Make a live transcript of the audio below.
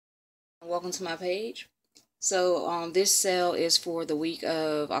Welcome to my page. So this sale is for the week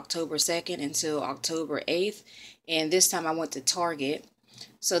of October 2nd until October 8th, and this time I went to Target.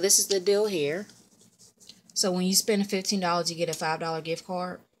 So this is the deal here. So when you spend $15, you get a $5 gift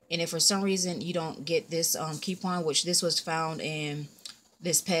card, and if for some reason you don't get this coupon, which this was found in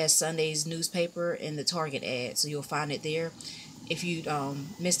this past Sunday's newspaper in the Target ad, so you'll find it there. If you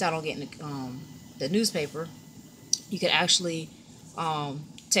missed out on getting the newspaper, you could actually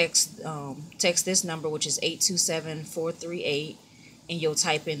text this number, which is 827-438, and you'll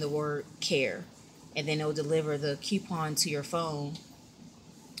type in the word care, and then it'll deliver the coupon to your phone,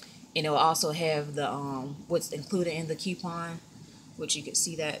 and it'll also have the what's included in the coupon, which you can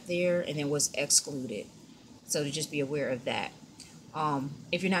see that there, and then what's excluded. So to just be aware of that.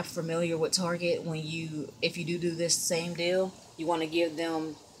 If you're not familiar with Target, if you do this same deal, you want to give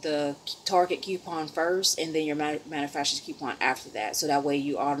them the Target coupon first and then your manufacturer's coupon after that. So that way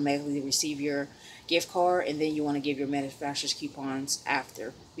you automatically receive your gift card, and then you want to give your manufacturer's coupons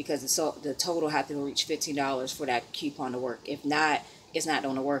after, because the total have to reach $15 for that coupon to work. If not, it's not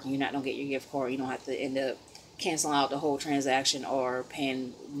going to work, and you're not going to get your gift card. You don't have to end up canceling out the whole transaction or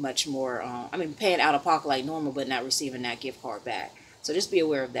paying much more. Paying out of pocket like normal, but not receiving that gift card back. So just be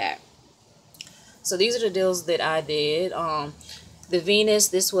aware of that. So these are the deals that I did. The Venus,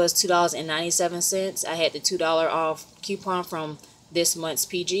 this was $2.97. I had the $2 off coupon from this month's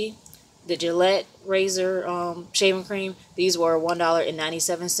PG. The Gillette razor shaving cream, these were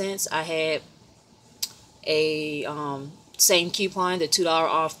 $1.97. I had a same coupon, the $2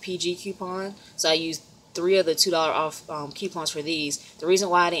 off PG coupon. So I used 3 of the $2 off coupons for these. The reason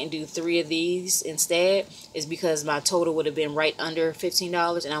why I didn't do 3 of these instead is because my total would have been right under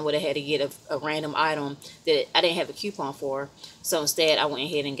 $15, and I would have had to get a random item that I didn't have a coupon for. So instead, I went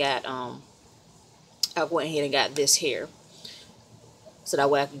ahead and got this here, so that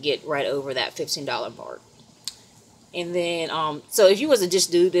way I could get right over that $15 mark. And then, so if you was to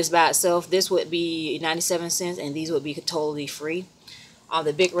just do this by itself, this would be 97 cents, and these would be totally free.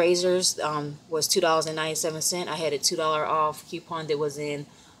 The big razors was $2.97. I had a $2 off coupon that was in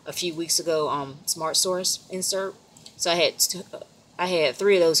a few weeks ago Smart Source insert. So I had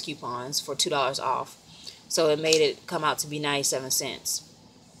 3 of those coupons for $2 off. So it made it come out to be 97 cents.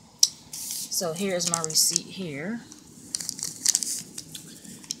 So here's my receipt here.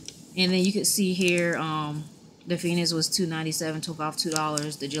 And then you can see here the Venus was $2.97, took off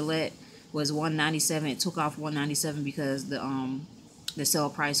 $2. The Gillette was $1.97, it took off $1.97 because the sale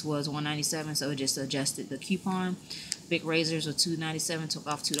price was $1.97, so it just adjusted the coupon. Big razors were $2.97, took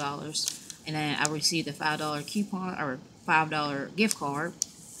off $2, and then I received a $5 coupon or $5 gift card.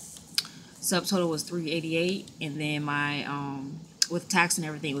 Subtotal was $3.88, and then my with tax and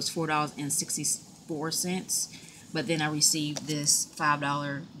everything was $4.64. But then I received this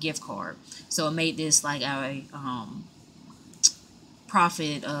 $5 gift card, so it made this like a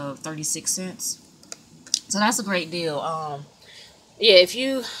profit of 36 cents. So that's a great deal. Yeah, if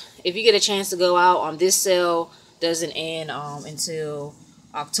you get a chance to go out on this sale, doesn't end until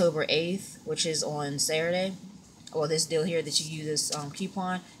October 8th, which is on Saturday. Or this deal here that you use this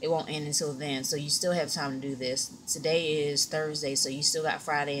coupon, it won't end until then, so you still have time to do this. Today is Thursday, so you still got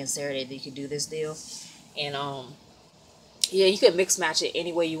Friday and Saturday that you can do this deal. And yeah, you can mix match it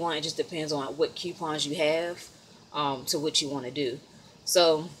any way you want. It just depends on what coupons you have to what you want to do.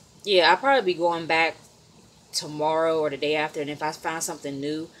 So yeah, I'll probably be going back tomorrow or the day after, and if I find something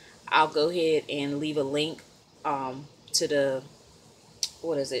new, I'll go ahead and leave a link to the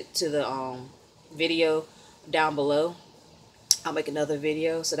video down below. I'll make another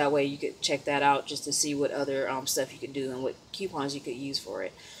video so that way you could check that out, just to see what other stuff you could do and what coupons you could use for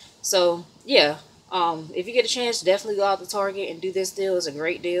it. So yeah, if you get a chance, definitely go out to Target and do this deal. It's a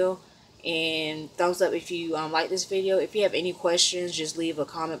great deal. And thumbs up if you like this video. If you have any questions, just leave a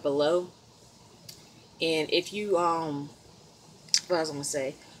comment below. And if you what was I gonna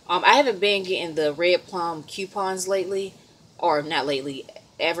say? I haven't been getting the Red Plum coupons lately, or not lately,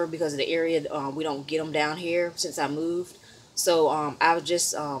 ever, because of the area. We don't get them down here since I moved. So I was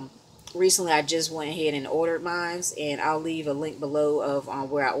just recently I just went ahead and ordered mine, and I'll leave a link below of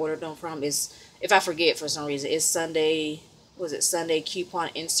where I ordered them from. Is if I forget for some reason, it's Sunday. Was it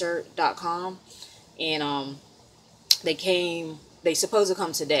SundayCouponInsert.com? And they supposed to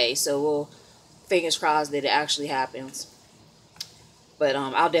come today, so we'll fingers crossed that it actually happens. But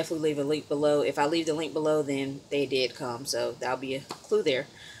I'll definitely leave a link below. If I leave the link below, then they did come, so that'll be a clue there.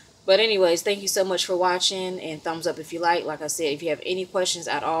 But anyways, thank you so much for watching, and thumbs up if you like. Like I said, if you have any questions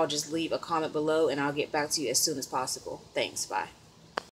at all, just leave a comment below, and I'll get back to you as soon as possible. Thanks. Bye.